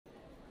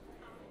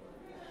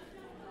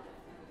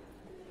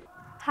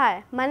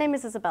Hi, my name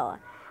is Isabella.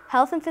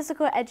 Health and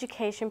physical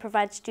education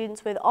provides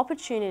students with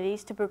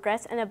opportunities to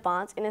progress and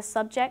advance in a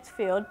subject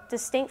field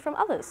distinct from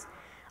others.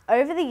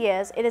 Over the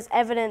years, it is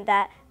evident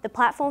that the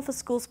platform for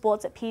school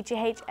sports at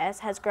PGHS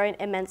has grown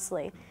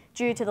immensely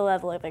due to the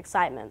level of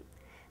excitement.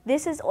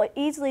 This is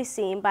easily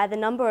seen by the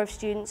number of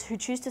students who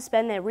choose to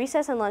spend their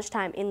recess and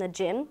lunchtime in the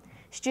gym.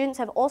 Students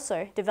have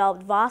also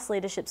developed vast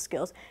leadership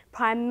skills,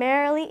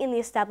 primarily in the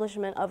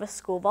establishment of a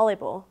school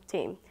volleyball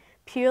team,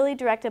 purely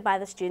directed by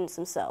the students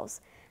themselves,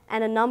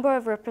 and a number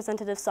of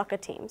representative soccer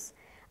teams.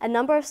 A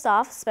number of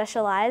staff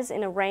specialize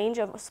in a range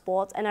of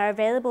sports and are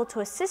available to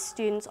assist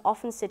students,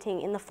 often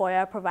sitting in the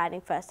foyer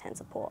providing first-hand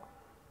support.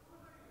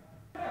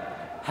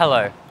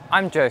 Hello,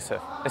 I'm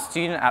Joseph, a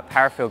student at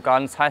Parafield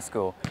Gardens High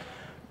School.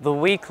 The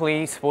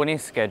weekly sporting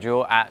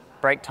schedule at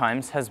break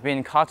times has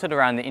been carted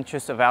around the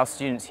interests of our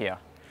students here.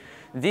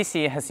 This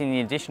year has seen the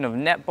addition of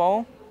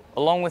netball,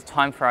 along with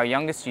time for our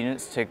younger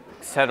students to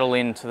settle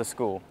into the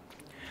school.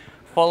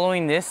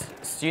 Following this,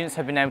 students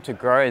have been able to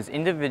grow as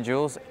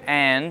individuals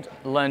and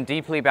learn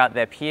deeply about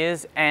their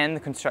peers and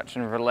the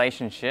construction of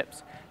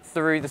relationships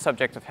through the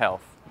subject of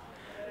health.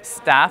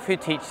 Staff who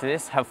teach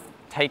this have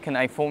taken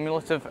a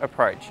formulative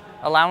approach,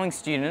 allowing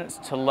students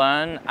to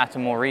learn at a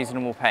more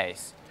reasonable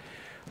pace.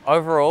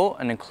 Overall,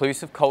 an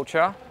inclusive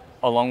culture,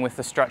 along with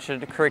the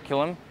structured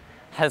curriculum,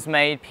 has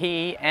made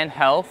PE and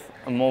health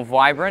a more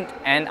vibrant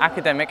and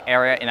academic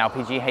area in our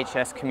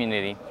PGHS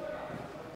community.